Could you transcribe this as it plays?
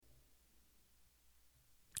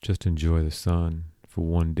Just enjoy the sun, for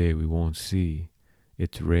one day we won't see.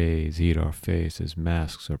 Its rays heat our face as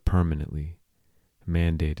masks are permanently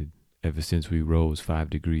mandated ever since we rose 5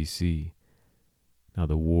 degrees C. Now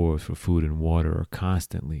the wars for food and water are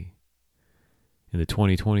constantly. In the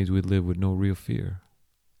 2020s, we'd live with no real fear.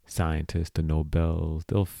 Scientists, the Nobels,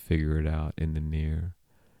 they'll figure it out in the near.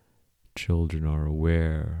 Children are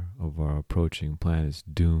aware of our approaching planet's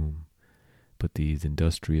doom, but these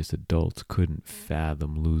industrious adults couldn't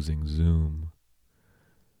fathom losing Zoom.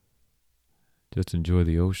 Just enjoy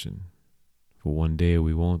the ocean, for one day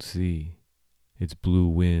we won't see. Its blue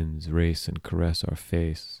winds race and caress our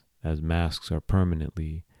face as masks are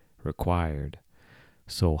permanently required.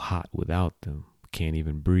 So hot without them, we can't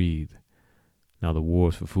even breathe. Now the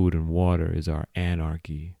wars for food and water is our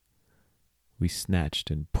anarchy. We snatched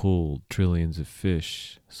and pulled trillions of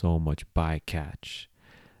fish, so much bycatch.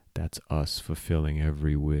 That's us fulfilling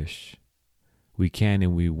every wish. We can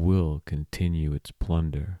and we will continue its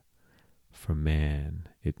plunder. For man,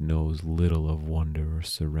 it knows little of wonder or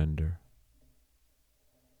surrender.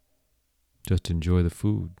 Just enjoy the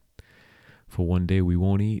food, for one day we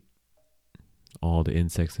won't eat. All the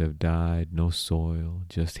insects have died, no soil,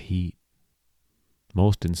 just heat.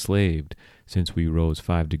 Most enslaved since we rose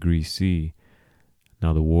 5 degrees C.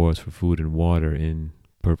 Now the wars for food and water in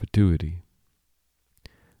perpetuity.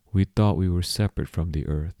 We thought we were separate from the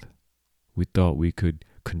earth. We thought we could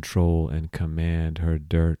control and command her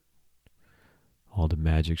dirt. All the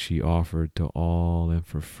magic she offered to all and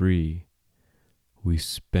for free. We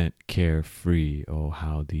spent carefree, oh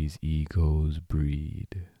how these egos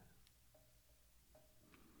breed.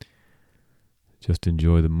 Just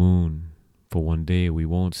enjoy the moon, for one day we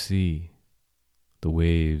won't see. The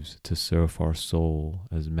waves to surf our soul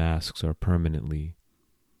as masks are permanently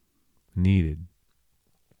needed.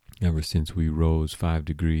 Ever since we rose 5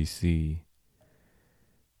 degrees C.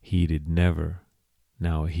 Heated never,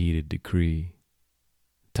 now a heated decree.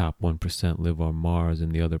 Top 1% live on Mars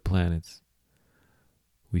and the other planets.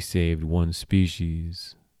 We saved one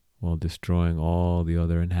species while destroying all the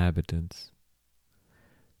other inhabitants.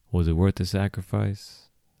 Was it worth the sacrifice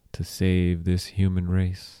to save this human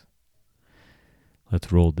race?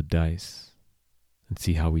 Let's roll the dice and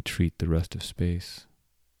see how we treat the rest of space.